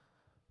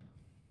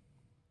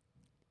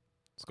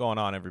What's going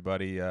on,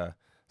 everybody?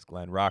 It's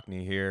Glenn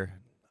Rockney here.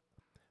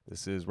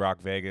 This is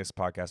Rock Vegas,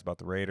 podcast about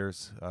the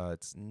Raiders.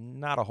 It's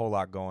not a whole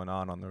lot going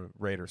on the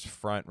Raiders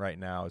front right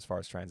now as far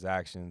as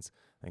transactions.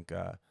 I think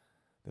the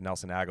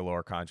Nelson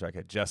Aguilar contract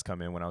had just come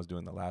in when I was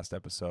doing the last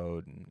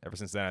episode. And ever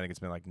since then, I think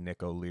it's been like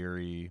Nick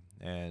O'Leary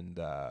and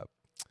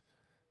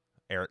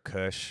Eric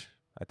Kush,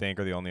 I think,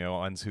 are the only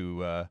ones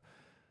who,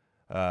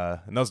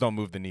 and those don't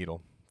move the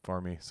needle for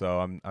me.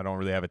 So I don't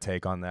really have a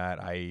take on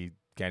that. I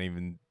can't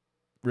even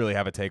really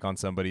have a take on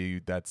somebody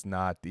that's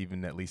not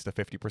even at least a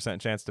 50%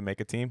 chance to make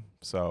a team.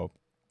 So,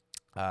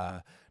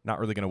 not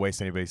really going to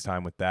waste anybody's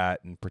time with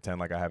that and pretend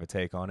like I have a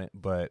take on it.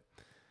 But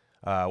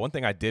one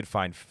thing I did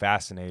find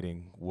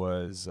fascinating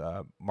was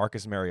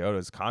Marcus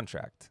Mariota's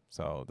contract.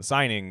 So the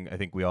signing, I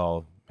think we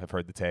all have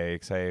heard the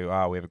takes. Hey,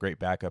 wow, we have a great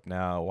backup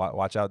now.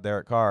 Watch out,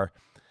 Derek Carr.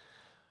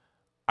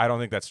 I don't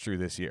think that's true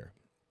this year.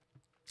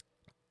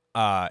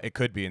 It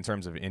could be in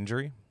terms of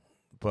injury,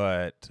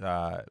 but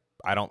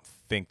I don't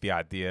think the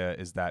idea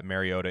is that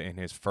Mariota in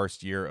his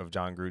first year of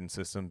John Gruden's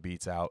system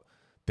beats out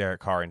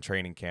Derek Carr in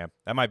training camp.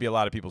 That might be a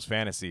lot of people's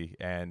fantasy,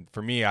 and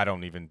for me,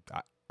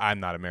 I'm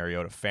not a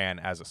Mariota fan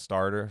as a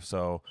starter,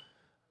 so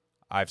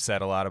I've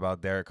said a lot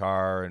about Derek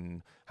Carr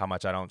and how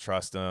much I don't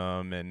trust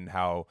him and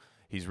how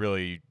he's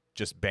really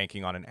just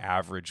banking on an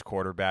average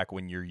quarterback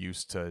when you're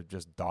used to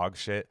just dog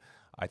shit.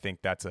 I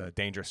think that's a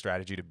dangerous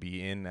strategy to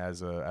be in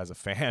as a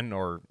fan,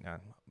 or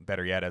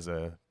better yet, as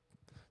a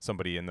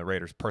somebody in the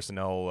Raiders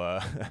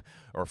personnel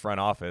or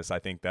front office. I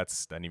think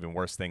that's an even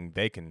worse thing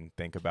they can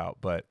think about.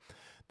 But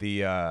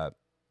the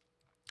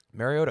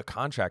Mariota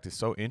contract is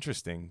so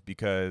interesting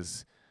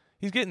because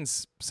he's getting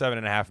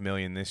 $7.5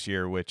 million this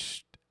year,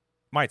 which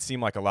might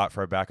seem like a lot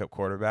for a backup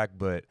quarterback,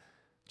 but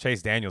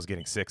Chase Daniel's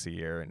getting $6 a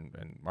year,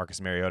 and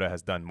Marcus Mariota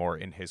has done more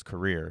in his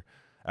career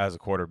as a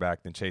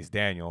quarterback than Chase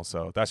Daniel.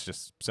 So that's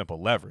just simple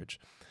leverage.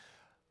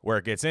 Where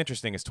it gets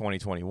interesting is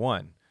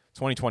 2021.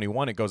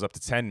 2021, it goes up to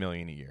 $10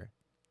 million a year.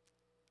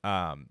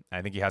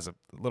 I think he has a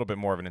little bit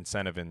more of an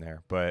incentive in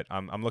there, but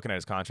I'm looking at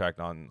his contract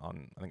on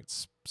I think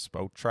it's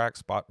Spot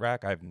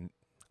Rack. I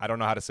don't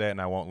know how to say it, and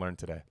I won't learn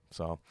today.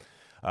 So,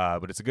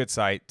 but it's a good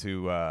site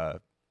to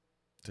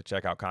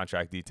check out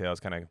contract details,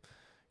 kind of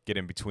get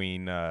in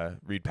between,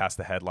 read past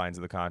the headlines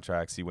of the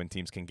contract, see when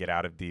teams can get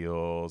out of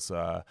deals,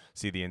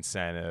 see the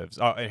incentives.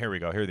 Oh, and here we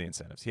go. Here are the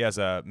incentives. He has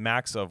a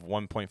max of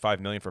 $1.5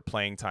 million for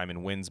playing time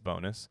and wins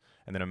bonus,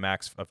 and then a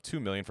max of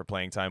 $2 million for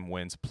playing time,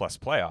 wins plus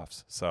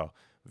playoffs. So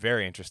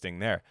very interesting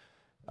there.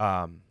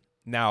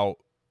 Now,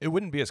 it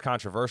wouldn't be as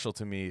controversial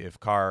to me if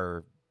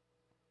Carr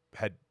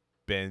had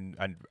been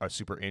a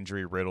super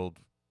injury-riddled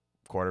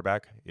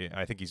quarterback.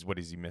 I think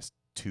he missed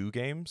 2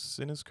 games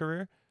in his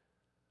career,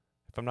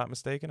 if I'm not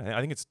mistaken. I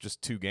think it's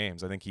just 2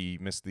 games. I think he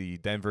missed the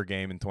Denver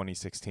game in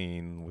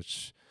 2016,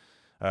 which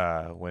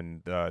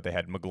when they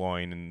had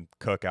McGloin and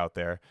Cook out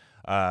there.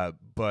 And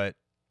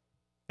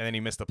then he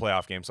missed the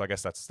playoff game, so I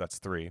guess that's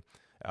 3.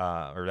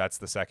 Or that's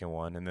the second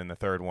one, and then the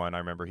third one, I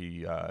remember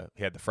he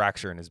had the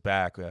fracture in his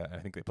back. I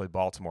think they played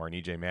Baltimore, and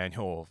EJ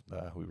Manuel,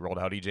 we rolled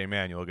out EJ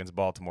Manuel against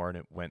Baltimore, and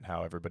it went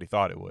how everybody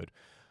thought it would.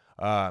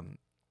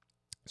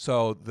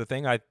 So the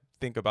thing I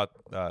think about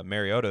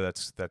Mariota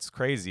that's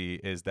crazy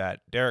is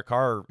that Derek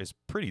Carr is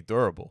pretty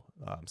durable.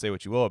 Say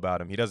what you will about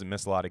him, he doesn't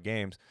miss a lot of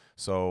games.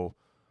 So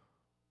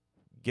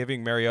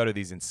giving Mariota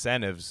these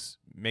incentives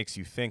makes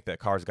you think that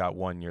Carr's got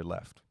 1 year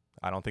left.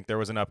 I don't think there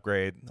was an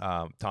upgrade.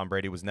 Tom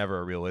Brady was never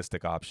a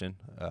realistic option,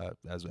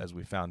 as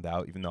we found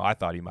out, even though I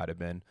thought he might have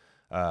been.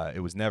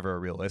 It was never a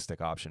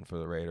realistic option for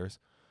the Raiders.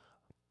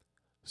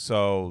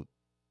 So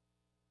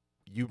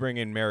you bring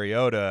in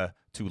Mariota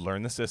to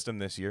learn the system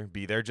this year,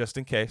 be there just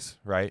in case,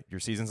 right? Your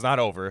season's not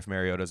over if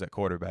Mariota's at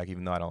quarterback,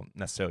 even though I don't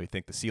necessarily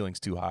think the ceiling's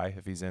too high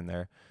if he's in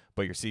there.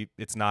 But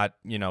it's not,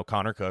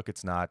 Connor Cook.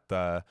 It's not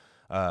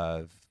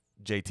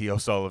JT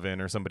O'Sullivan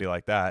or somebody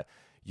like that.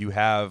 You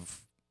have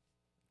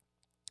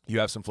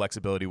some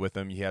flexibility with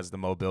him. He has the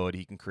mobility.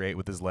 He can create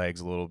with his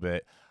legs a little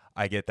bit.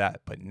 I get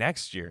that. But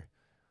next year,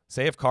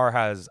 if Carr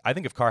has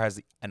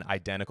an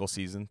identical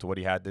season to what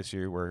he had this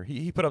year, where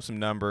he put up some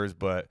numbers,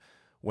 but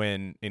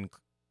when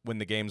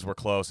the games were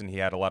close and he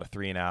had a lot of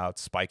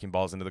 3-and-outs, spiking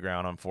balls into the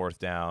ground on 4th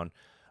down.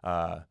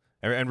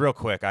 And real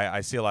quick,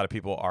 I see a lot of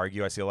people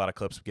argue. I see a lot of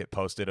clips get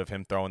posted of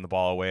him throwing the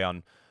ball away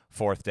on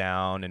 4th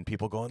down and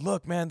people going,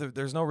 look, man,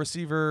 there's no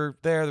receiver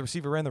there. The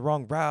receiver ran the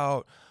wrong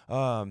route.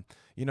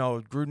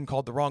 Gruden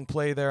called the wrong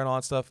play there and all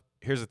that stuff.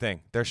 Here's the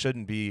thing. There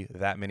shouldn't be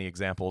that many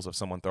examples of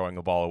someone throwing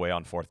a ball away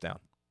on 4th down.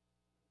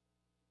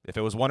 If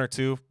it was 1 or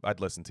 2, I'd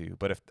listen to you.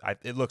 But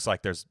it looks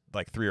like there's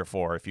like 3 or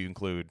 4 if you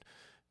include,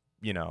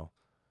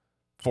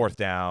 4th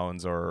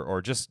downs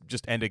or just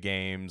end of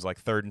games,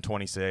 like 3rd and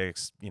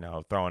 26,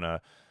 throwing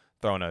a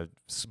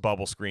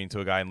bubble screen to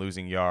a guy and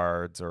losing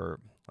yards, or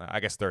I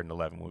guess 3rd and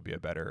 11 would be a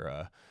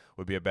better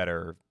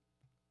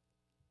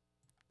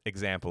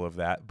example of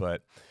that.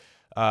 But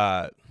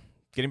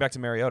getting back to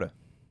Mariota,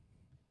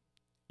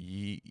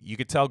 you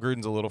could tell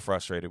Gruden's a little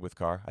frustrated with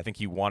Carr. I think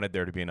he wanted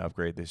there to be an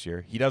upgrade this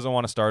year. He doesn't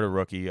want to start a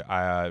rookie.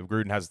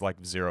 Gruden has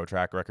like 0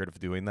 track record of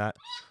doing that.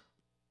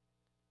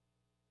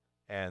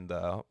 And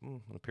it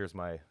appears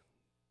my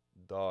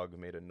dog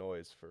made a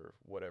noise for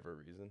whatever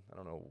reason. I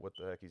don't know what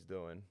the heck he's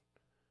doing,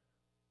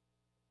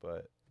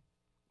 but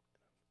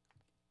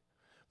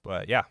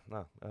yeah,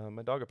 no,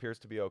 my dog appears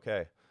to be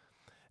okay.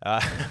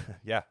 Uh,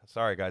 yeah,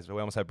 sorry guys, we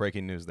almost had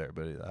breaking news there,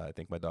 but I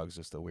think my dog's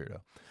just a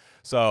weirdo.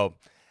 So,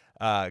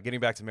 getting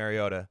back to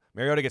Mariota,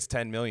 Mariota gets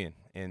 10 million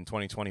in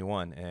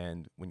 2021,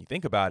 and when you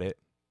think about it,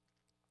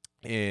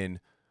 in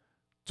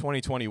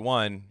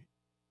 2021,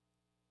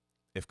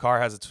 if Carr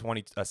has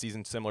a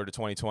season similar to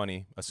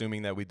 2020,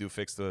 assuming that we do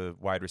fix the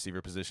wide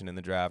receiver position in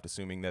the draft,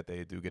 assuming that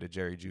they do get a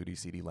Jerry Jeudy,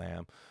 CeeDee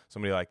Lamb,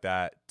 somebody like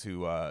that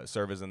to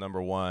serve as the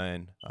number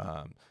one,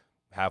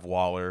 have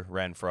Waller,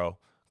 Renfro,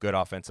 good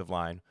offensive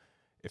line.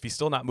 If he's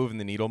still not moving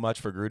the needle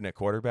much for Gruden at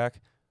quarterback,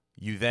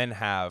 you then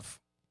have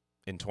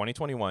in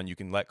 2021 you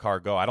can let Carr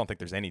go. I don't think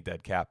there's any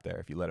dead cap there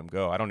if you let him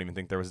go. I don't even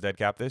think there was dead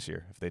cap this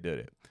year if they did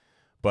it.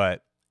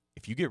 But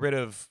if you get rid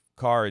of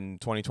Carr in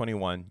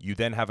 2021, you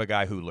then have a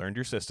guy who learned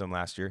your system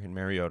last year in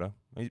Mariota.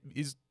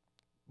 He's,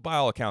 by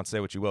all accounts,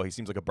 say what you will, he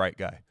seems like a bright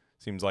guy.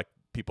 Seems like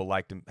people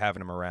liked him,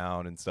 having him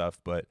around and stuff.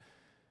 But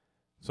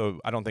so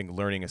I don't think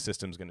learning a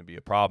system is going to be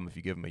a problem if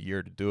you give him a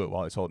year to do it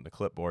while he's holding the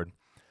clipboard.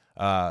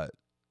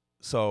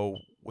 So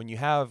when you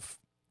have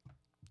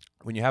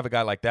a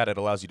guy like that, it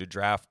allows you to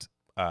draft.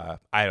 I'm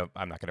not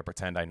going to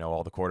pretend I know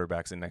all the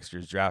quarterbacks in next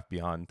year's draft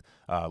beyond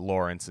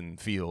Lawrence and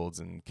Fields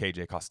and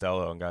KJ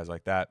Costello and guys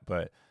like that.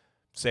 But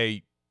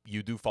say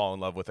you do fall in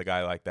love with a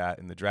guy like that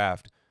in the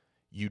draft,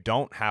 you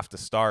don't have to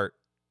start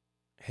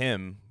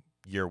him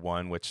year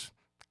one, which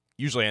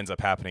usually ends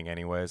up happening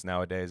anyways.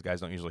 Nowadays,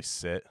 guys don't usually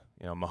sit.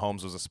 You know,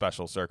 Mahomes was a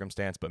special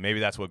circumstance, but maybe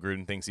that's what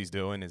Gruden thinks he's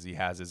doing is he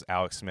has his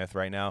Alex Smith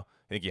right now.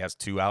 I think he has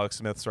 2 Alex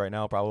Smiths right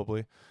now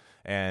probably.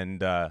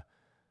 And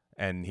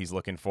he's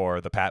looking for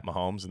the Pat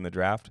Mahomes in the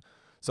draft.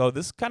 So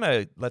this kind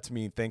of lets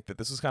me think that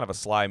this is kind of a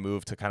sly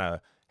move to kind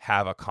of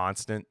have a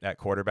constant at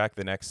quarterback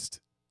the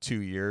next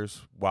 2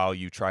 years while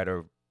you try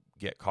to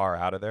get Carr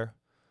out of there.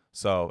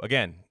 So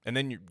again, and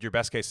then your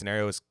best case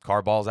scenario is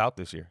Carr balls out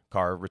this year.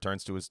 Carr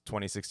returns to his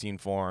 2016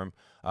 form.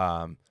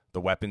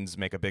 The weapons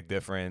make a big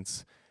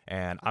difference,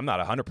 and I'm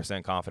not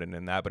 100% confident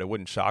in that, but it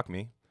wouldn't shock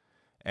me.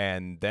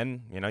 And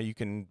then, you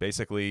can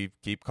basically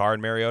keep Carr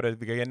and Mariota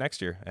again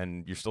next year,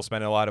 and you're still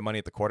spending a lot of money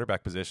at the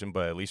quarterback position,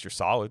 but at least you're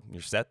solid.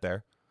 You're set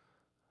there.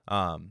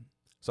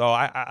 So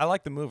I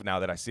like the move now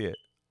that I see it.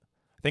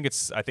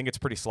 I think it's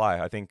pretty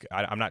sly.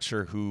 I'm not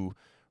sure who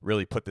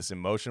really put this in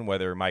motion,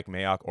 whether Mike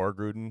Mayock or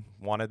Gruden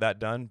wanted that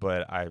done,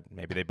 but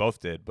maybe they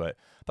both did. But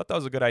I thought that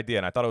was a good idea,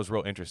 and I thought it was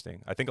real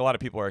interesting. I think a lot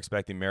of people are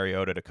expecting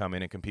Mariota to come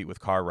in and compete with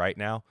Carr right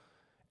now,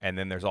 and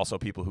then there's also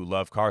people who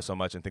love Carr so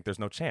much and think there's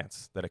no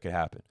chance that it could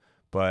happen.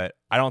 But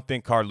I don't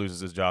think Carr loses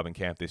his job in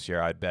camp this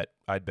year. I'd bet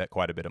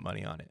quite a bit of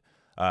money on it.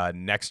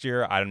 Next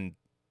year,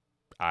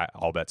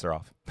 all bets are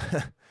off.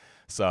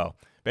 So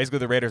basically,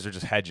 the Raiders are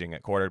just hedging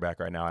at quarterback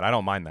right now, and I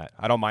don't mind that.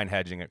 I don't mind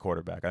hedging at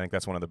quarterback. I think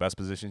that's one of the best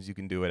positions you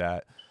can do it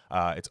at.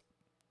 It's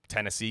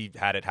Tennessee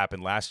had it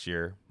happen last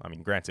year. I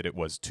mean, granted, it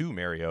was to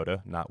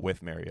Mariota, not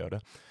with Mariota.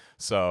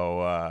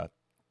 So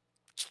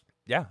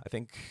yeah, I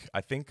think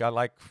I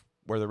like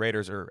where the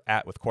Raiders are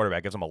at with quarterback.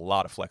 It gives them a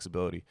lot of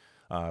flexibility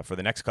for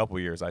the next couple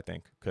of years, I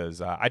think,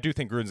 because I do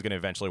think Gruden's going to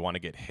eventually want to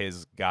get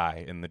his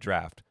guy in the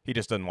draft. He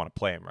just doesn't want to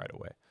play him right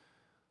away.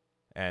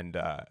 And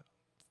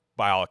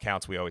by all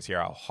accounts, we always hear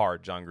how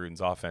hard John Gruden's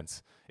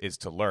offense is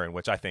to learn,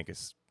 which I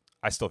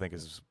still think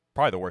is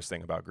probably the worst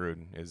thing about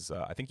Gruden is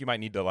I think you might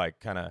need to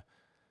kind of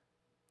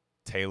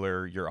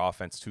tailor your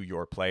offense to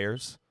your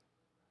players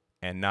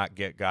and not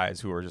get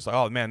guys who are just like,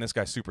 oh man, this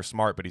guy's super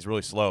smart, but he's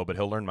really slow, but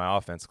he'll learn my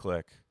offense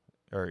quick,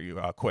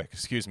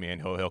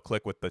 and he'll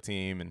click with the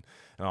team and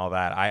all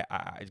that.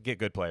 I get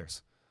good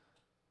players.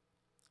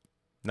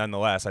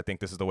 Nonetheless, I think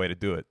this is the way to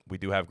do it. We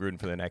do have Gruden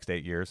for the next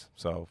 8 years,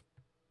 so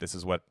this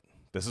is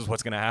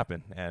what's going to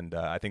happen. And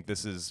I think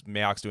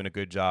Mayock's doing a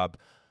good job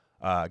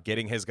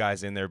getting his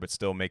guys in there, but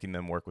still making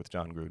them work with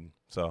John Gruden.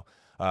 So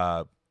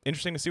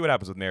interesting to see what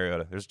happens with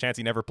Mariota. There's a chance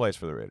he never plays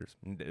for the Raiders.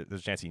 There's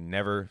a chance he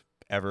never,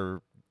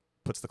 ever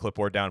puts the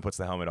clipboard down and puts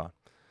the helmet on.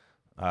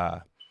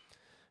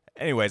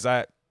 Anyways,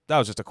 that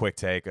was just a quick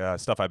take.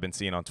 Stuff I've been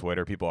seeing on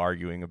Twitter, people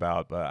arguing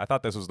about, but I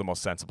thought this was the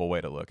most sensible way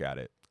to look at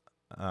it.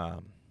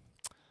 Now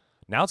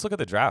let's look at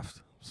the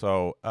draft.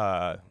 So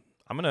I'm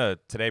going to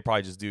today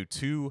probably just do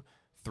 2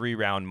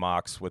 3-round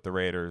mocks with the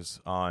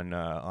Raiders on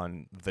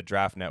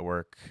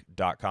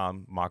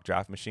thedraftnetwork.com mock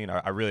draft machine.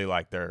 I really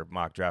like their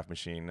mock draft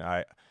machine.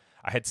 I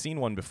had seen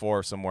one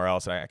before somewhere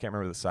else. I can't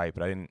remember the site,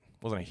 but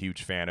wasn't a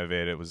huge fan of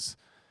it. It was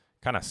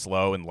kind of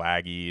slow and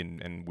laggy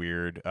and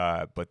weird.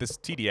 But this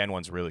TDN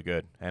one's really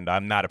good. And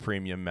I'm not a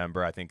premium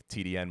member. I think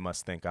TDN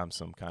must think I'm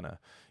some kind of,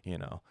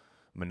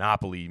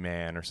 Monopoly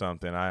man or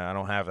something. I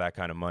don't have that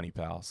kind of money,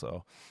 pal.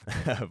 So,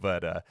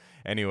 but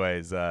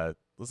anyways,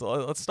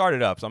 let's start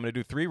it up. So I'm going to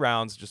do 3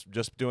 rounds,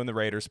 just doing the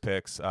Raiders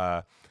picks.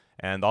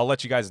 And I'll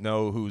let you guys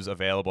know who's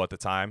available at the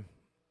time.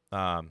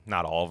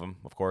 Not all of them,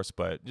 of course,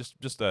 but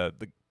just the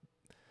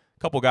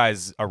couple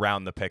guys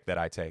around the pick that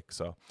I take.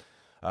 So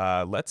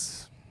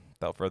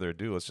without further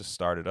ado, let's just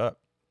start it up.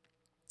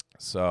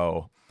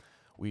 So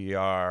we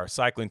are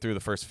cycling through the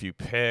first few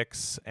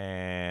picks,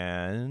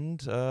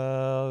 and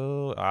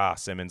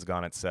Simmons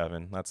gone at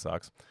 7. That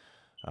sucks.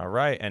 All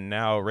right, and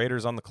now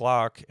Raiders on the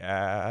clock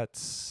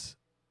at.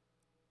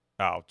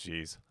 Oh,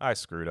 geez, I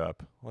screwed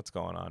up. What's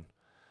going on?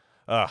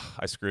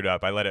 I screwed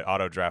up. I let it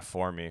auto draft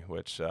for me,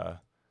 which I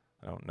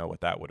don't know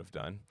what that would have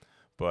done.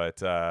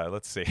 But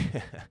let's see.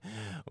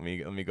 let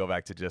me go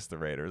back to just the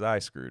Raiders. I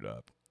screwed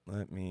up.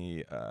 We're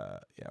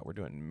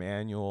doing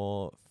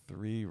manual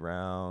 3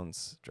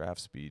 rounds, draft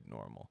speed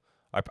normal.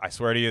 I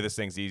swear to you, this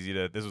thing's easy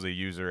to. This was a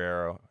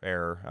user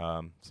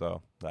error.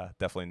 So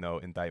definitely no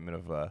indictment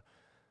of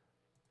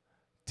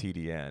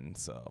TDN.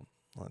 So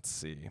let's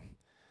see.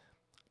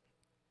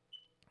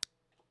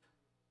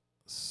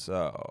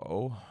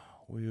 So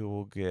we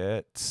will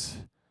get.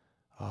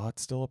 Oh,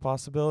 it's still a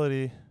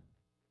possibility.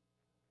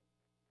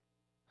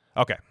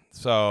 Okay,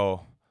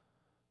 so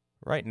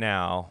right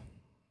now,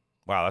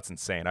 wow, that's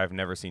insane. I've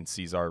never seen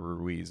Cesar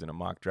Ruiz in a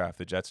mock draft.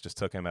 The Jets just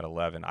took him at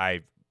 11.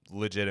 I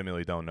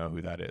legitimately don't know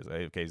who that is.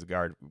 Okay, he's a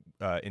guard,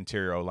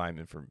 interior O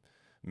lineman from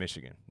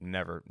Michigan.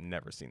 Never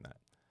seen that.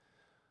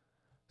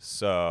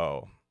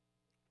 So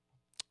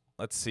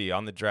let's see.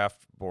 On the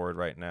draft board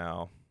right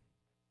now,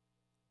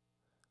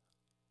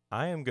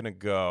 I am going to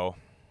go.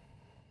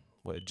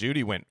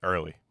 Judy went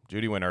early.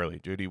 Judy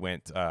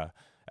went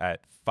at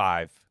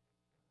 5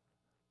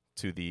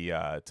 to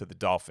the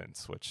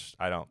Dolphins, which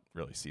I don't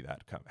really see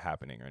that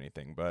happening or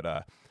anything. But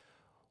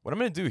what I'm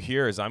going to do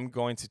here is I'm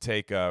going to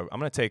take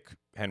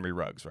Henry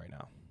Ruggs right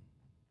now.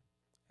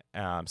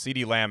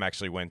 CeeDee Lamb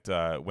actually went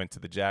to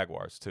the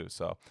Jaguars too.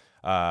 So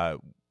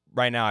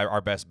right now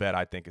our best bet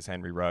I think is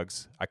Henry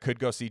Ruggs. I could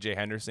go C.J.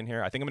 Henderson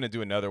here. I think I'm going to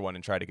do another one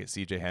and try to get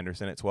C.J.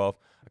 Henderson at 12.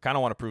 I kind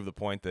of want to prove the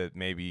point that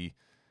maybe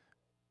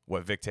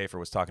what Vic Tafur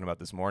was talking about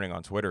this morning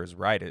on Twitter is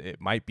right. It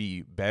might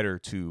be better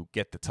to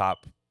get the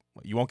top.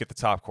 You won't get the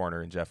top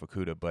corner in Jeff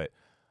Okudah, but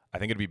I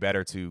think it'd be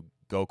better to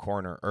go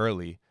corner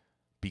early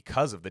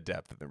because of the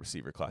depth of the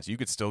receiver class. You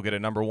could still get a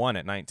number 1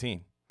 at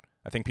 19.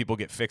 I think people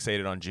get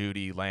fixated on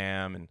Judy,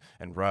 Lamb,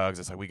 and Ruggs.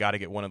 It's like we got to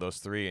get one of those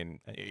 3. And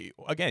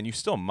again, you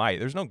still might.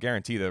 There's no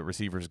guarantee that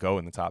receivers go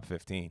in the top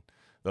 15,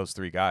 those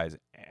 3 guys.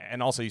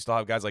 And also, you still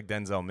have guys like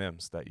Denzel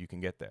Mims that you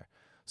can get there.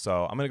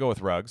 So I'm going to go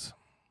with Ruggs.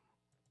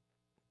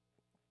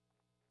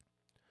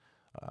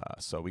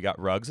 So we got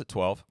Ruggs at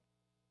 12.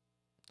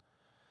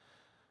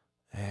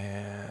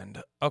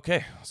 And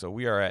okay, so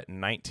we are at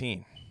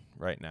 19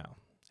 right now.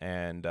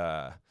 And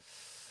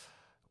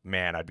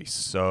man, I'd be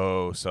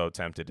so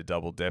tempted to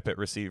double dip at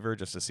receiver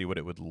just to see what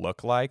it would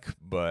look like,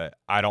 but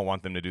I don't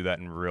want them to do that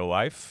in real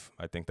life.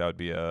 I think that would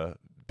be a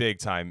big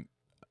time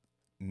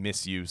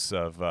misuse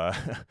of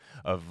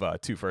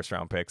of 2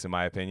 first-round picks, in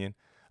my opinion.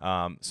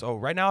 So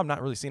right now, I'm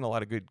not really seeing a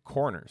lot of good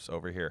corners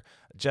over here.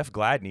 Jeff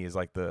Gladney is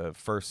like the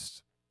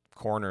first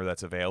corner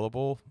that's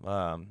available.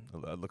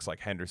 It looks like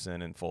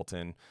Henderson and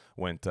Fulton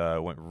went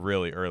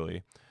really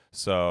early.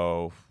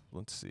 So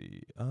let's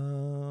see.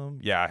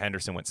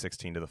 Henderson went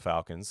 16 to the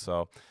Falcons.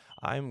 So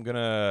I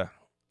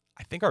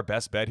think our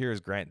best bet here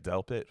is Grant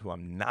Delpit, who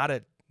I'm not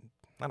a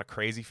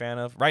crazy fan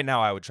of. Right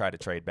now, I would try to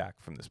trade back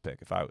from this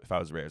pick if I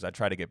was Raiders. I'd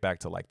try to get back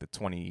to like the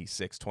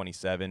 26,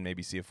 27,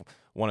 maybe see if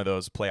one of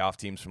those playoff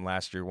teams from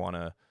last year want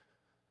to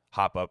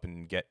hop up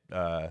and get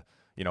a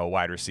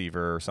wide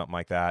receiver or something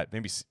like that.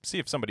 Maybe see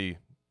if somebody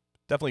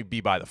definitely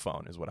be by the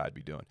phone is what I'd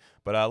be doing.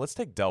 But let's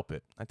take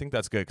Delpit. I think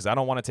that's good because I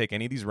don't want to take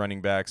any of these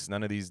running backs,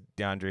 none of these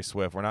DeAndre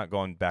Swift. We're not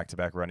going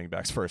back-to-back running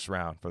backs first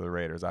round for the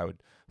Raiders. I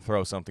would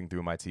throw something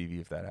through my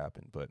TV if that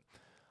happened. But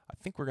I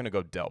think we're going to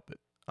go Delpit.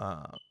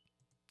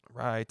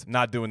 Right.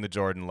 Not doing the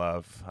Jordan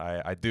Love.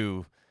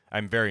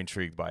 I'm very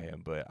intrigued by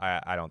him, but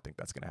I don't think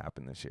that's going to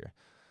happen this year.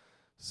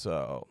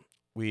 So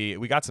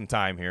we got some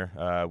time here.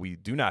 We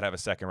do not have a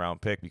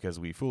second-round pick because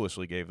we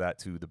foolishly gave that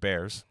to the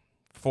Bears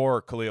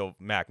for Khalil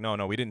Mack.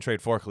 No, we didn't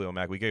trade for Khalil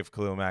Mack. We gave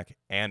Khalil Mack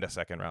and a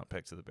second-round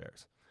pick to the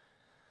Bears.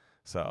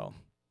 So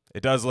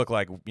it does look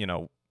like,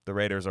 the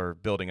Raiders are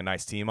building a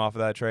nice team off of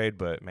that trade,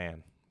 but,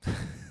 man,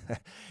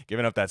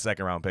 giving up that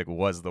second-round pick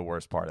was the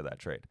worst part of that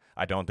trade.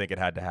 I don't think it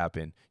had to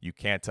happen. You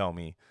can't tell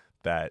me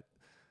that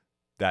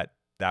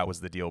was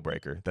the deal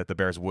breaker, that the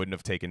Bears wouldn't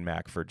have taken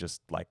Mack for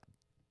just, like,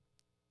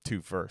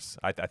 2 firsts.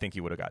 I think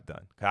he would have got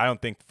done.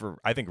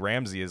 I think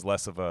Ramsey is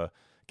less of a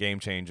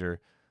game changer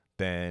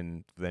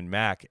than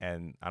Mack,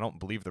 and I don't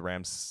believe I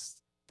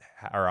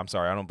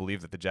don't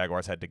believe that the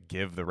Jaguars had to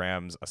give the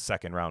Rams a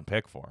second round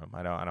pick for him.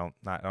 I don't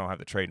have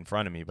the trade in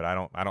front of me, but I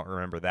don't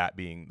remember that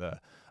being the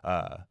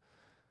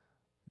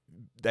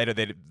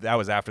that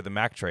was after the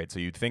Mack trade. So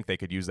you'd think they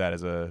could use that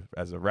as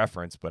a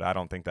reference, but I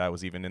don't think that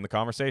was even in the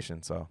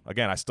conversation. So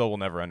again, I still will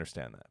never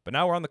understand that. But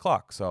now we're on the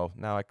clock, so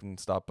now I can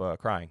stop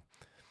crying.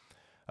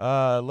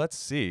 Let's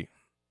see.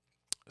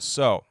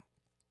 So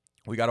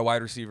we got a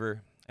wide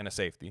receiver and a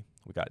safety.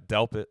 We got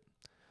Delpit,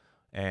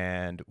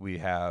 and we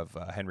have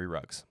Henry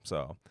Ruggs.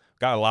 So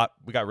got a lot.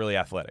 We got really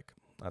athletic.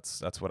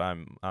 That's what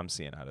I'm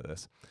seeing out of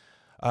this.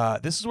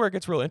 This is where it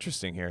gets real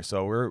interesting here.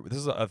 So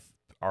this is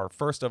our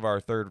first of our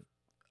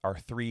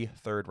 3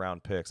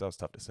 third-round picks. That was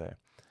tough to say.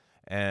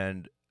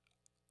 And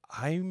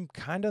I'm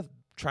kind of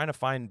trying to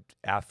find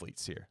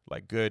athletes here,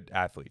 like good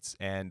athletes.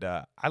 And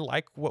I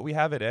like what we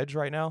have at edge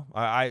right now.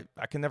 I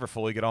can never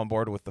fully get on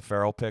board with the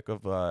Farrell pick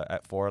of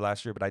at 4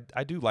 last year, but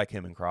I do like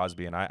him and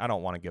Crosby, and I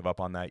don't want to give up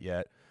on that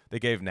yet. They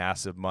gave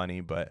Nassib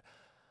money, but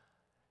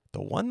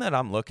the one that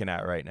I'm looking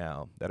at right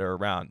now that are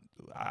around,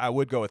 I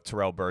would go with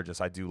Terrell Burgess.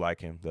 I do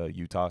like him, the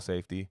Utah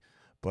safety.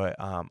 But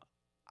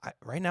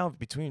right now,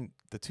 between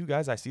the two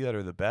guys I see that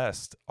are the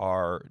best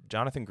are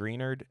Jonathan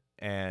Greenard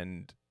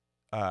and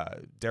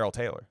Darrell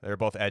Taylor. They're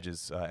both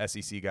edges,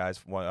 SEC guys.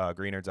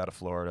 Greenard's out of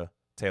Florida,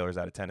 Taylor's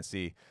out of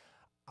Tennessee.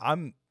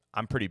 I'm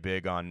pretty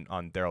big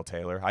on Darrell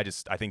Taylor. I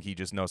think he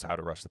just knows how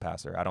to rush the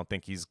passer. I don't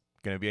think he's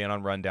going to be in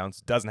on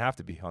rundowns. Doesn't have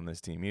to be on this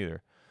team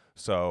either.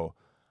 So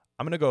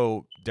I'm going to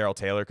go Darrell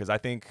Taylor because I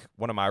think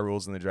one of my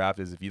rules in the draft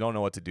is if you don't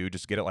know what to do,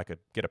 just get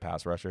a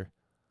pass rusher.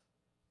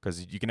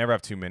 Because you can never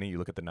have too many. You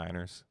look at the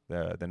Niners.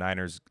 The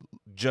Niners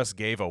just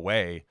gave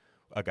away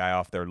a guy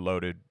off their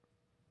loaded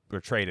or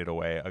traded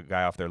away a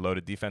guy off their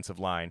loaded defensive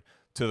line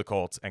to the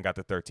Colts and got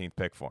the 13th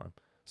pick for him.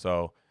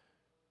 So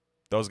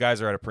those guys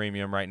are at a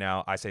premium right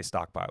now. I say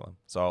stockpile them.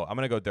 So I'm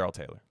going to go Darrell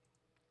Taylor.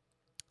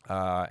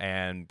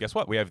 And guess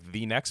what? We have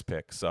the next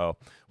pick. So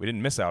we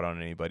didn't miss out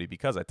on anybody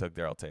because I took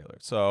Darrell Taylor.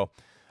 So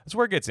that's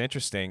where it gets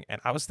interesting.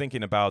 And I was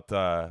thinking about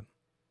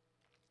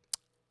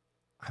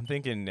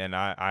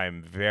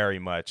I'm very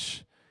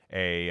much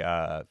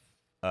a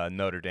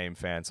Notre Dame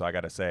fan, so I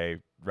got to say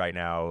right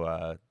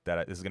now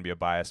that this is going to be a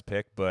biased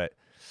pick, but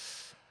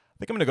I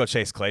think I'm going to go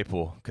Chase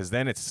Claypool because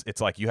then it's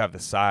like you have the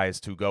size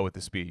to go with the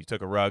speed. You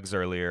took a Ruggs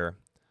earlier.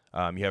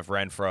 You have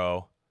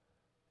Renfro,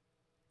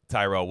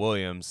 Tyrell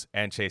Williams,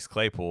 and Chase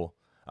Claypool.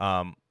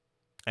 And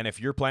if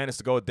your plan is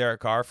to go with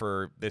Derek Carr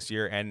for this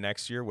year and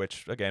next year,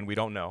 which, again, we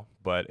don't know,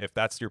 but if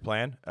that's your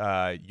plan,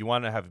 you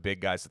want to have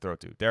big guys to throw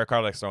to. Derek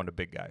Carr likes throwing to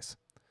big guys.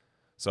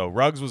 So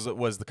Ruggs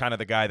was the kind of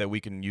the guy that we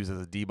can use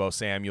as a Deebo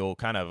Samuel,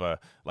 kind of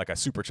like a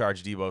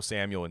supercharged Deebo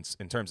Samuel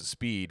in terms of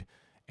speed.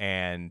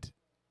 And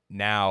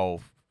now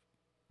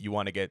you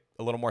want to get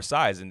a little more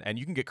size, and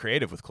you can get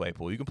creative with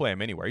Claypool. You can play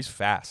him anywhere. He's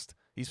fast.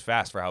 He's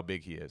fast for how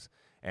big he is.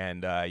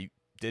 And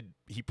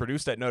he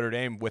produced at Notre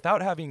Dame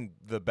without having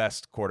the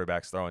best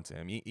quarterbacks throwing to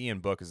him. Ian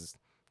Book is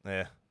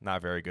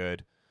not very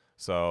good.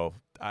 So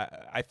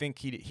I think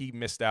he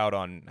missed out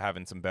on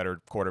having some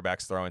better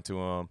quarterbacks throwing to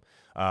him.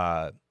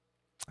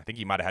 I think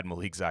he might have had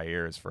Malik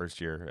Zaire his first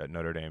year at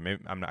Notre Dame.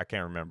 Maybe, I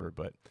can't remember,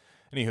 but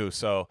anywho.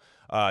 So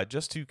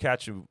just to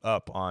catch you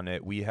up on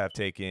it, we have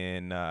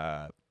taken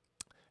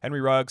Henry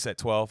Ruggs at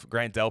 12,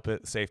 Grant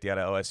Delpit, safety out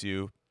of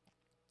LSU,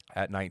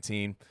 at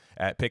 19.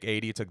 At pick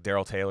 80, it took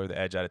Darrell Taylor, the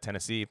edge out of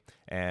Tennessee,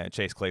 and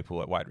Chase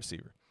Claypool at wide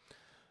receiver.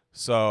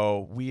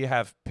 So we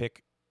have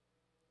pick.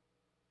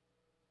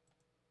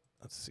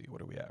 Let's see,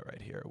 what are we at right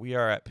here? We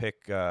are at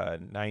pick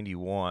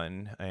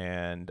 91,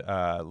 and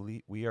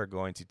we are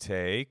going to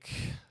take.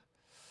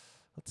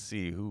 Let's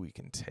see who we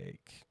can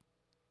take.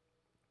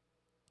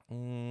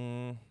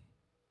 I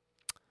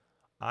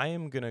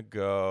am gonna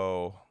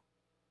go.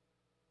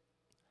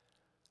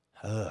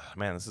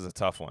 Man, this is a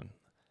tough one.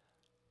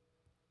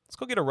 Let's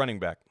go get a running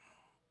back.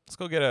 Let's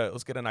get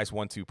a nice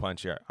 1-2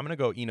 punch here. I'm gonna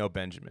go Eno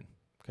Benjamin.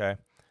 Okay,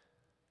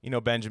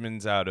 Eno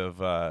Benjamin's out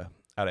of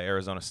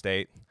Arizona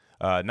State.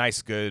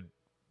 Nice, good,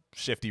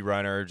 shifty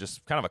runner.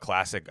 Just kind of a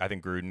classic, I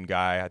think, Gruden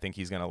guy. I think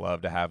he's gonna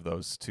love to have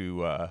those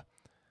two.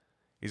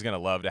 He's gonna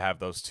love to have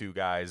those two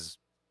guys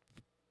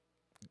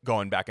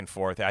going back and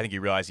forth. I think he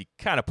realized he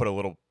kind of put a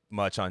little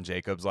much on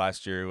Jacobs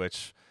last year,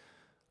 which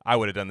I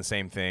would have done the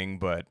same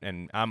thing.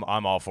 And I'm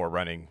all for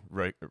running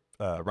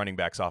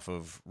backs off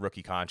of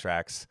rookie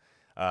contracts.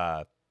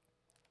 I'm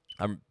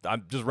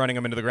just running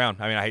them into the ground.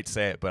 I mean, I hate to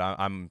say it, but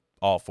I'm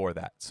all for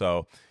that.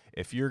 So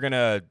if you're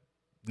gonna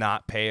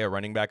not pay a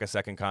running back a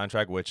second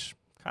contract, which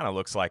kind of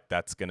looks like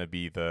that's gonna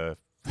be the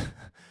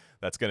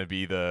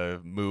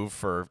move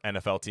for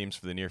NFL teams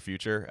for the near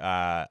future,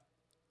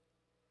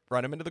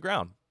 run him into the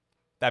ground.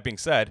 That being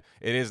said,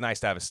 it is nice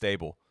to have a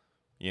stable.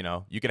 You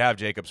know, you could have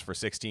Jacobs for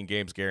 16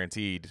 games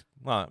guaranteed.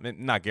 Well,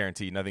 not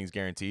guaranteed. Nothing's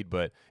guaranteed.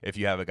 But if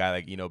you have a guy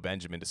like Eno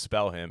Benjamin to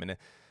spell him, and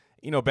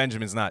Eno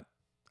Benjamin's not.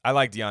 I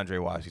like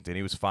DeAndre Washington.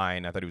 He was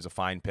fine. I thought he was a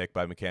fine pick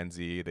by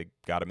McKenzie. They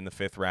got him in the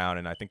 5th round,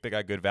 and I think they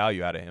got good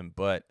value out of him.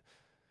 But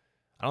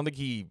I don't think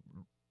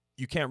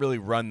you can't really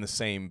run the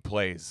same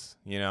plays.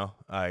 You know,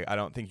 I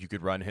don't think you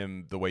could run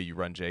him the way you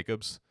run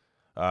Jacobs.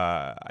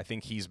 I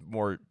think he's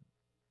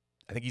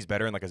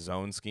better in like a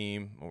zone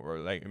scheme, or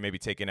like maybe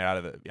taking it out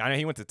of the. I know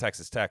he went to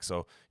Texas Tech,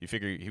 so you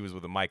figure he was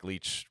with a Mike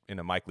Leach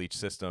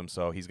system,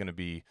 so he's going to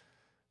be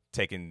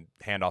taking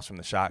handoffs from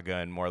the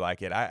shotgun more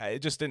like it. It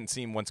just didn't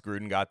seem once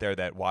Gruden got there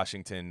that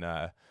Washington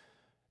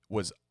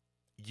was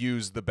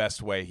used the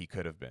best way he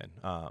could have been.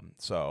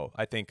 So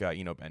I think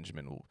Eno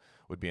Benjamin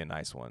would be a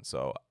nice one.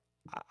 So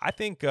I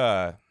think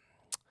that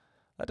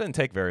doesn't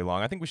take very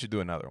long. I think we should do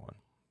another one.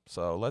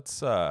 So let's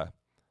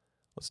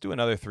do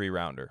another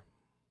 3-rounder.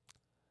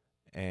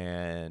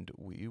 And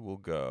we will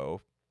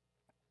go.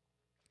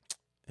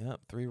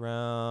 Yep,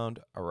 3-round.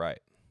 All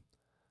right.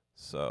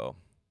 So,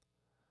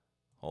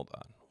 hold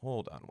on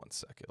hold on one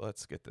second.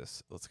 Let's get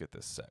this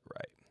set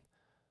right.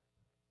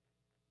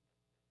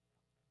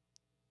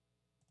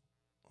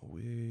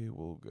 We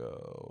will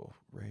go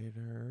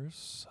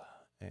Raiders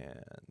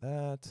and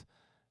that,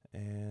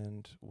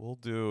 and we'll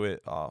do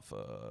it off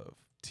of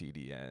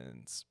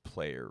TDN's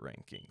player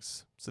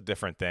rankings. It's a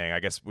different thing. I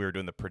guess we were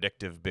doing the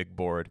predictive big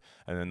board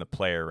and then the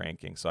player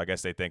rankings. So I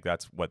guess they think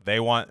that's what they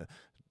want.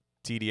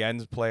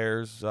 TDN's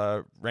players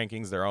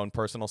rankings, their own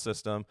personal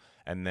system,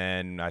 and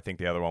then I think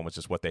the other one was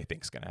just what they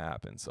think is going to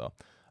happen. So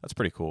that's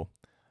pretty cool.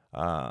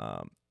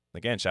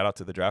 Again, shout out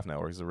to the Draft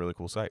Network. It's a really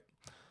cool site.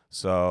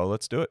 So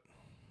let's do it.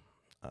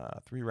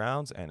 3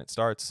 rounds, and it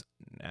starts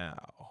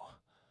now.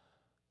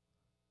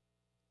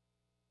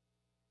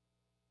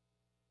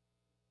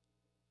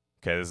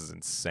 Okay, this is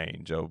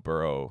insane. Joe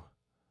Burrow.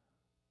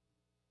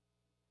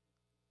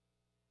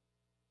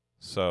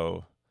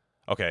 So,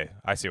 okay,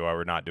 I see why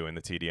we're not doing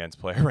the TDN's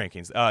player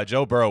rankings.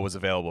 Joe Burrow was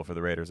available for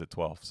the Raiders at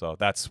 12, so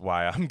that's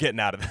why I'm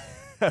getting out of that.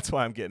 That's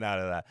why I'm getting out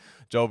of that.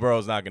 Joe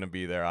Burrow's not going to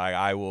be there.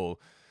 I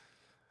will.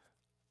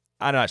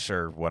 I'm not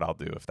sure what I'll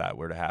do if that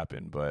were to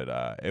happen,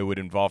 but it would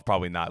involve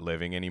probably not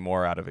living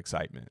anymore out of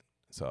excitement.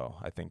 So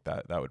I think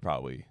that would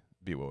probably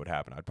be what would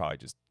happen. I'd probably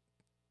just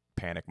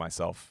panic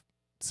myself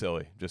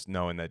silly, just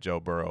knowing that Joe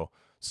Burrow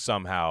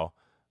somehow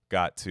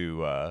got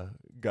to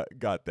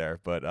got there.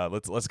 But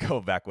let's go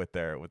back with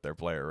their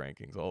player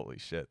rankings. Holy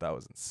shit, that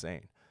was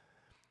insane.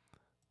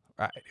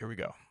 All right, here we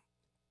go.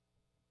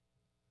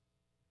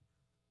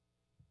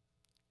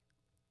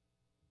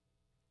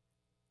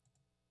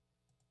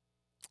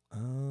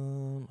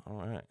 All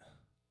right.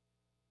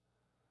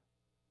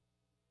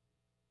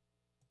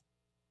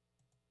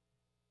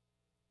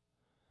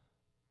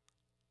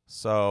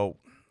 So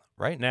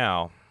right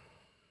now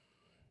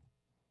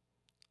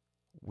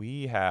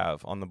we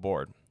have on the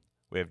board,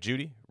 we have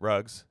Jeudy,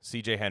 Ruggs,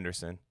 C.J.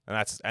 Henderson, and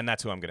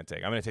that's who I'm going to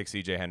take. I'm going to take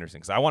C.J. Henderson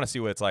because I want to see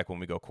what it's like when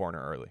we go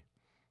corner early.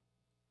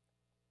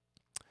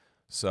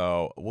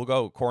 So we'll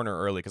go corner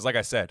early because, like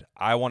I said,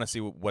 I want to see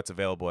what's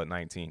available at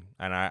 19,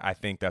 and I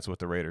think that's what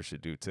the Raiders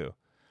should do too.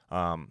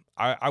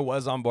 I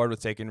was on board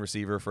with taking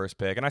receiver first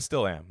pick, and I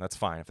still am. That's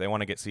fine. If they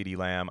want to get CeeDee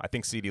Lamb, I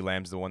think CeeDee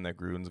Lamb's the one that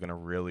Gruden's going to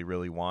really,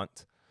 really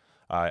want.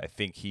 I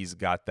think he's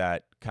got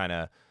that kind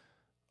of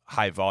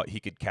he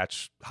could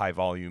catch high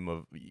volume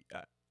of.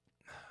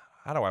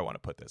 How do I want to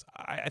put this?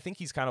 I think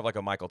he's kind of like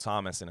a Michael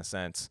Thomas in a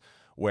sense,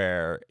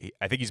 where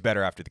I think he's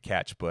better after the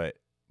catch, but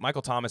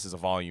Michael Thomas is a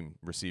volume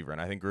receiver,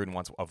 and I think Gruden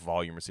wants a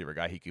volume receiver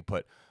guy he could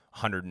put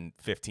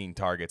 115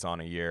 targets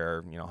on a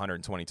year,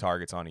 120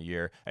 targets on a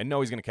year, and know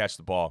he's going to catch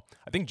the ball.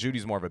 I think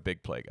Judy's more of a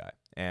big play guy,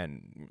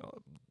 and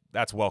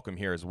that's welcome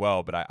here as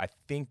well. But I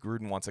think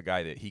Gruden wants a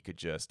guy that he could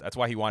just. That's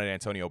why he wanted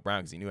Antonio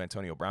Brown, because he knew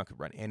Antonio Brown could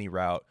run any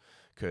route,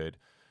 could,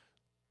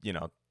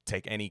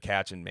 take any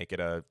catch and make it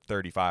a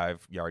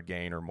 35-yard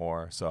gain or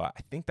more. So I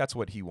think that's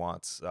what he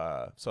wants.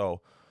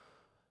 So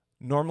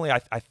normally,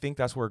 I think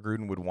that's where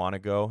Gruden would want to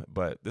go,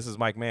 but this is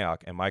Mike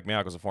Mayock, and Mike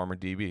Mayock was a former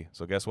DB.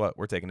 So guess what?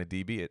 We're taking a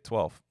DB at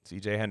 12,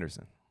 C.J.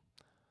 Henderson.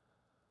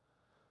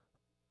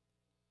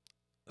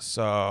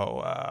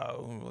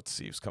 So let's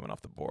see who's coming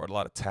off the board. A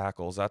lot of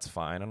tackles. That's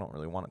fine. I don't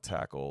really want to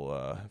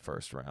tackle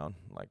first round,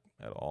 like,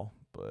 at all.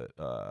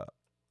 But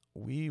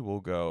we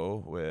will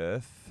go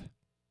with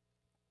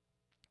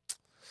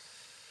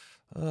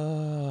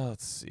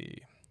let's see.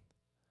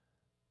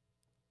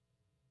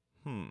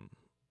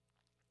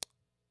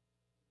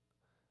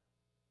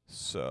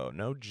 So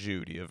no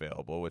Jeudy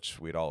available, which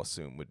we'd all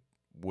assume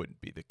wouldn't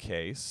be the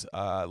case.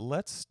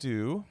 Let's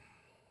do.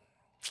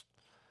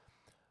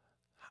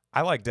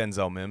 I like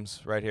Denzel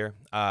Mims right here.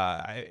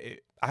 I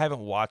haven't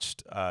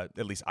watched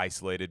at least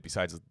isolated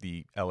besides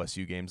the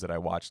LSU games that I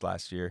watched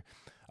last year.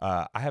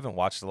 I haven't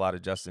watched a lot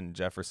of Justin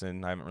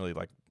Jefferson. I haven't really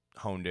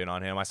honed in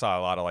on him. I saw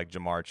a lot of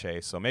Jamar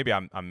Chase, so maybe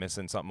I'm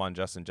missing something on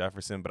Justin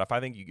Jefferson. But if I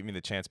think you give me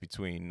the chance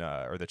between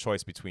or the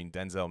choice between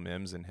Denzel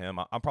Mims and him,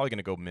 I'm probably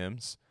gonna go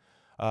Mims.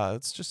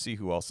 Let's just see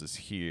who else is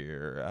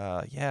here.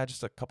 Yeah,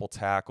 just a couple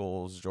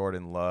tackles.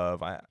 Jordan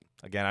Love. I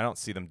don't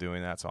see them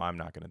doing that, so I'm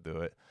not gonna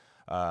do it.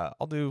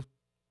 I'll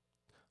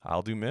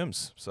do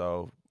Mims.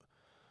 So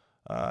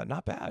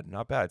not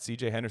bad.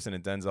 C.J. Henderson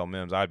and Denzel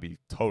Mims. I'd be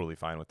totally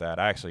fine with that.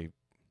 I actually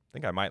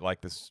think I might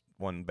like this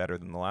one better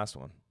than the last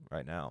one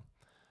right now.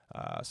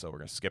 So we're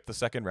gonna skip the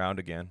second round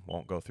again.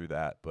 Won't go through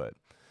that, but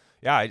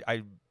yeah,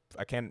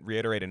 I can't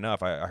reiterate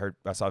enough. I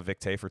saw Vic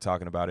Tafur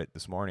talking about it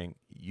this morning.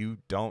 You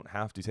don't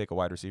have to take a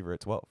wide receiver at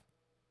 12.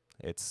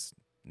 It's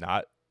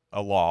not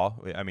a law.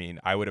 I mean,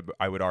 I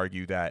would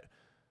argue that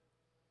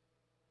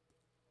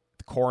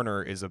the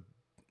corner is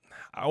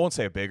I won't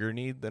say a bigger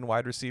need than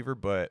wide receiver,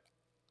 but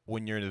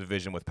when you're in a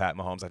division with Pat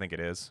Mahomes, I think it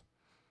is.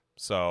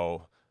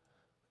 So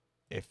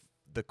if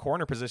the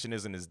corner position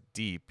isn't as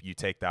deep, you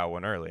take that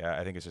one early.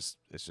 I think it's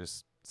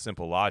just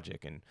simple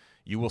logic, and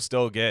you will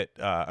still get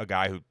a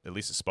guy who at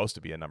least is supposed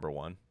to be a number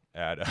one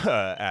at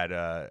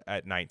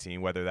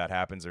 19. Whether that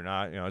happens or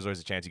not, there's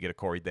always a chance you get a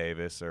Corey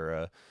Davis or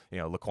a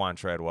Laquan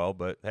Treadwell.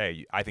 But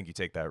hey, I think you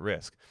take that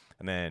risk.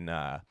 And then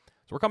so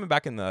we're coming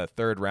back in the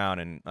third round,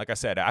 and like I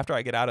said, after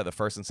I get out of the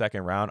first and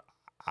second round,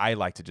 I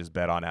like to just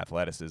bet on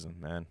athleticism,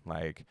 man.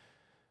 Like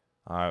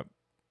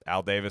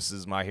Al Davis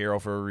is my hero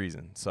for a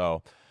reason.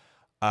 So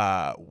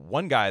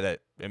one guy that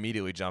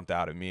immediately jumped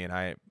out at me,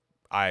 and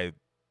I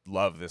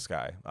love this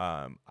guy.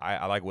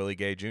 I like Willie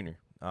Gay Jr.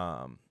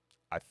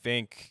 I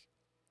think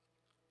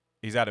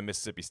he's out of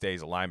Mississippi State.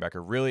 He's a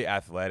linebacker, really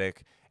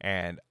athletic,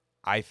 and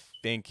I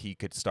think he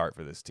could start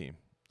for this team.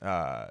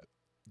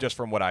 Just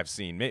from what I've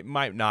seen, it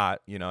might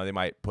not. They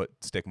might put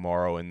Stick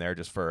Morrow in there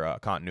just for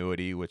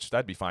continuity, which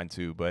that'd be fine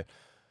too. But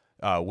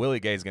Willie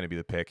Gay is going to be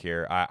the pick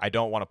here. I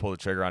don't want to pull the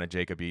trigger on a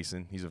Jacob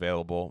Eason. He's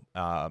available.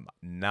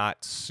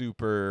 Not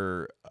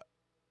super.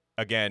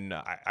 Again,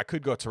 I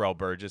could go Terrell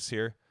Burgess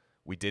here.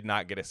 We did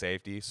not get a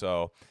safety,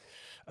 so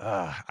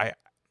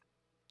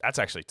that's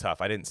actually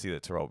tough. I didn't see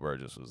that Terrell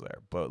Burgess was there,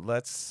 but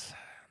let's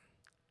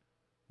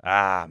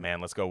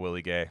go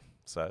Willie Gay.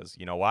 Says,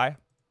 you know why?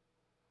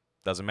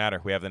 Doesn't matter.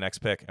 We have the next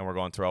pick, and we're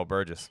going Terrell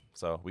Burgess.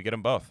 So we get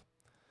them both.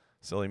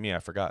 Silly me, I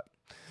forgot.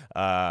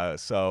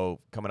 So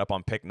coming up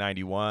on pick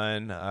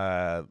 91,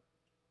 I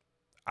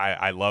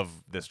love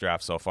this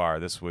draft so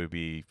far. This would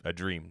be a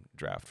dream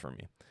draft for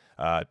me.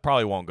 It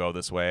probably won't go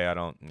this way.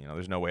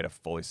 There's no way to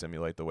fully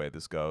simulate the way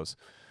this goes.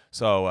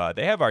 So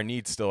they have our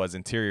needs still as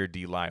interior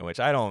D-line, which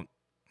I don't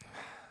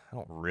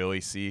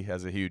really see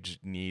as a huge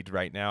need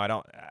right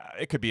now.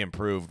 It could be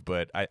improved,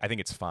 but I think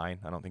it's fine.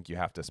 I don't think you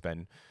have to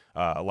spend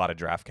a lot of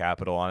draft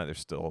capital on it. There's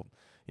still,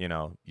 you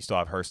still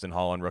have Hurst and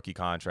Holland rookie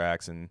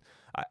contracts, and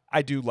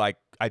I do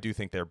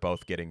think they're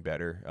both getting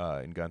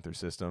better in Gunther's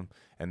system.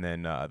 And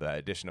then the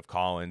addition of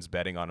Collins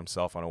betting on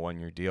himself on a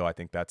 1-year deal, I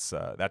think that's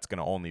going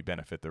to only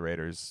benefit the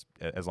Raiders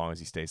as long as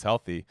he stays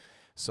healthy.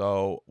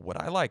 So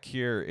what I like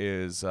here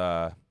is,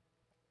 I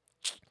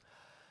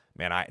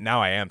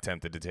am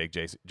tempted to take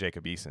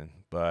Jacob Eason,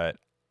 but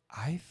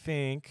I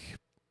think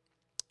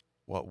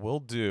what we'll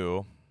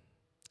do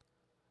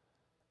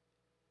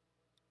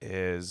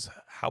is,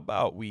 how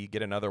about we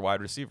get another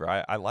wide receiver?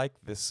 I like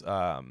this.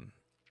 I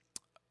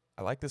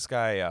like this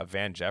guy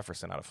Van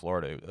Jefferson out of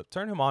Florida.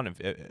 Turn him on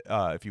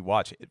if you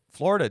watch.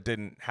 Florida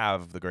didn't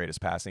have the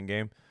greatest passing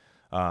game.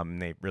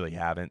 They really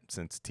haven't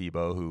since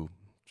Tebow, who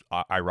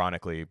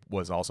ironically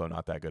was also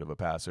not that good of a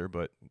passer,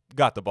 but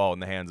got the ball in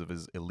the hands of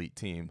his elite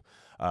team.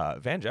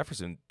 Van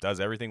Jefferson does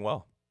everything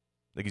well.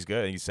 I think he's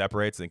good. He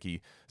separates. I think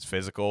he's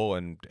physical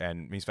and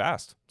he's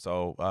fast.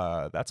 So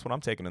that's what I'm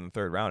taking in the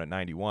third round at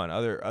 91.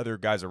 Other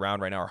guys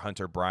around right now are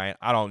Hunter Bryant.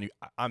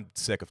 I'm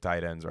sick of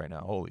tight ends right now.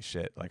 Holy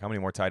shit! Like, how many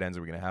more tight ends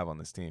are we gonna have on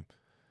this team?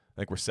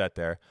 I think we're set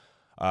there.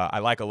 I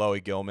like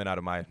Alohi Gilman out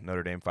of my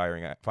Notre Dame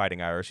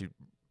Fighting Irish. He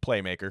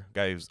playmaker,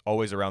 guy who's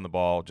always around the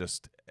ball.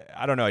 Just,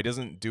 I don't know. He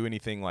doesn't do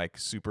anything like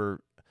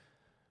super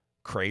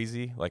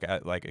crazy, like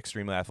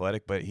extremely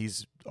athletic, but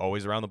he's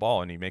always around the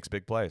ball and he makes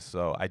big plays.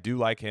 So I do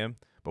like him.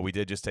 But we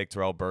did just take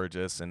Terrell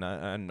Burgess, and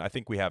I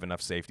think we have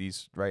enough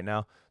safeties right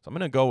now. So I'm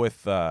gonna go with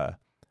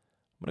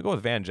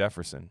Van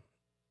Jefferson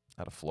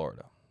out of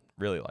Florida.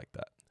 Really like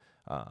that.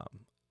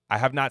 I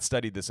have not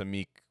studied this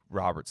Amik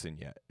Robertson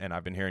yet, and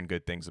I've been hearing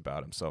good things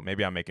about him. So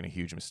maybe I'm making a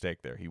huge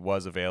mistake there. He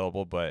was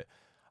available, but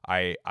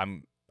I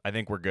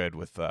think we're good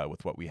with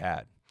what we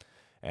had.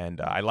 And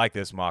I like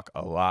this mock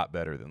a lot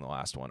better than the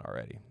last one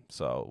already.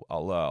 So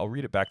I'll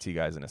read it back to you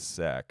guys in a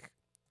sec.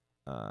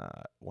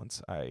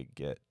 Once I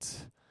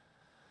get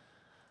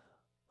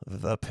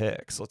the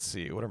picks. Let's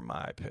see. What are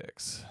my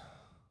picks?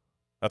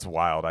 That's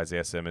wild.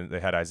 Isaiah Simmons.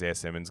 They had Isaiah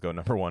Simmons go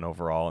number 1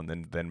 overall,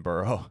 and then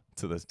Burrow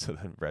to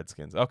the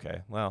Redskins.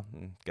 Okay, well,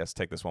 guess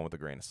take this one with a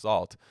grain of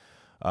salt.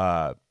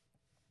 Yeah.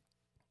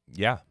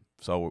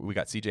 So we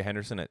got C.J.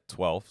 Henderson at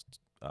 12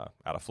 out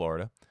of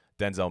Florida.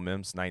 Denzel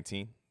Mims,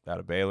 19 out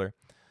of Baylor.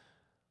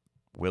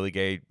 Willie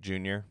Gay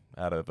Jr.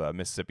 out of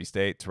Mississippi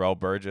State. Terrell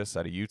Burgess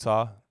out of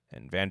Utah,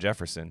 and Van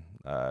Jefferson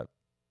out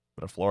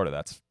of Florida.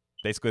 That's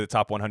basically the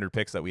top 100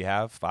 picks that we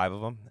have, 5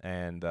 of them,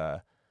 and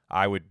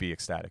I would be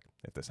ecstatic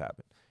if this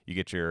happened. You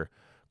get your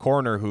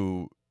corner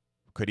who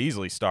could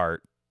easily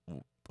start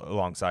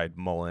alongside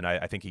Mullen.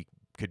 I think he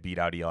could beat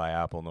out Eli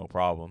Apple, no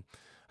problem.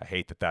 I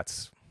hate that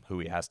that's who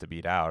he has to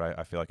beat out.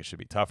 I feel like it should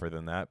be tougher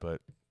than that,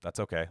 but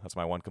that's okay. That's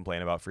my one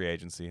complaint about free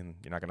agency, and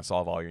you're not going to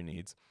solve all your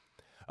needs.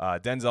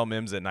 Denzel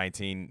Mims at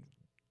 19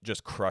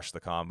 just crushed the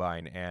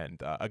combine, and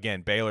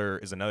again, Baylor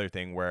is another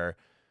thing where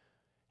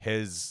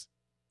his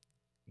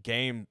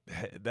game,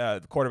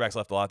 the quarterbacks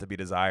left a lot to be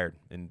desired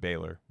in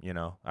Baylor. I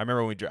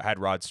remember when we had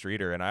Rod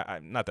Streeter, and I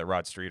not that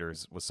Rod Streeter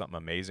was something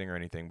amazing or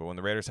anything, but when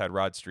the Raiders had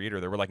Rod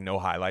Streeter, there were like no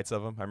highlights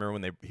of him. I remember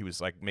when he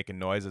was like making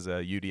noise as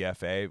a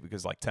UDFA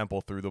because like Temple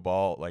threw the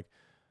ball, like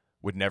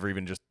would never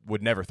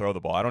throw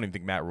the ball. I don't even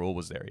think Matt Rule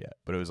was there yet,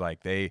 but it was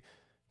like they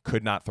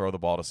could not throw the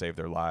ball to save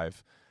their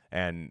life.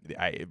 And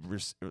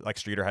like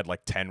Streeter had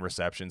like 10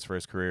 receptions for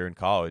his career in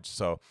college.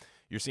 So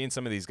you're seeing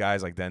some of these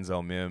guys like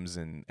Denzel Mims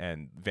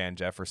and Van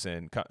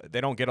Jefferson.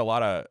 They don't get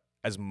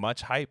as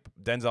much hype.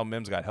 Denzel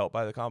Mims got helped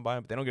by the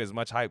combine, but they don't get as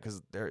much hype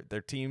because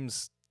their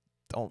teams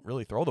don't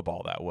really throw the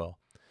ball that well.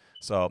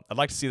 So I'd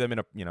like to see them in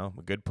a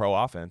good pro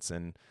offense.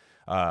 And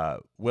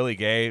Willie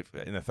Gay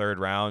in the third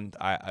round,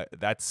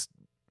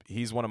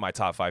 he's one of my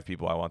top 5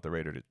 people I want the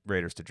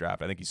Raiders to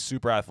draft. I think he's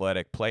super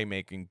athletic,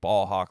 playmaking,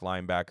 ball hawk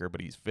linebacker,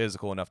 but he's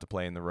physical enough to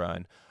play in the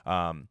run.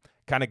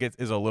 Kind of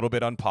is a little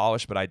bit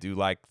unpolished, but I do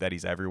like that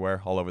he's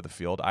everywhere, all over the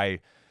field. I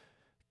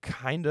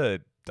kind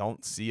of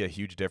don't see a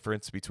huge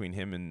difference between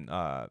him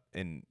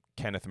and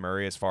Kenneth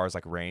Murray as far as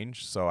like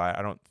range. So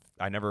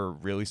I never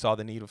really saw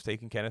the need of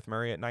taking Kenneth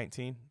Murray at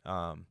 19,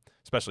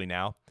 especially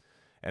now.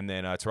 And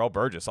then Terrell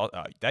Burgess,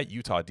 that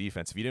Utah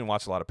defense. If you didn't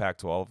watch a lot of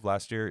Pac-12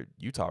 last year,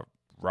 Utah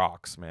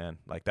rocks, man.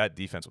 Like that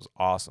defense was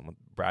awesome with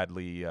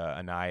Bradley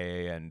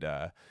Anae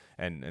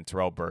and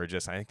Terrell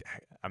Burgess. I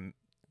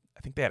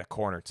think they had a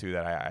corner too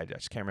that I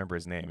just can't remember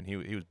his name, and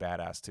he was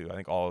badass too. I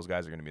think all those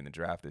guys are going to be in the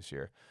draft this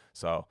year.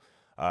 So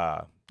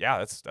yeah,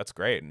 that's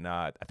great, and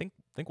I think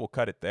we'll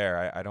cut it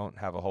there. I don't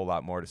have a whole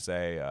lot more to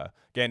say.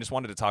 Again, just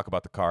wanted to talk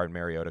about the Carr and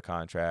Mariota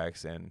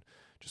contracts, and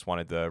just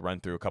wanted to run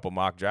through a couple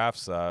mock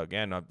drafts.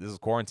 Again, this is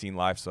quarantine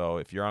life, so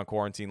if you're on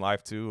quarantine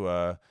life too,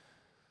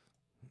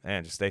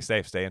 man, just stay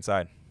safe, stay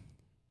inside.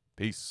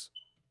 Peace.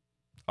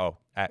 Oh,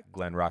 at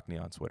Glenn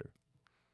Rockney on Twitter.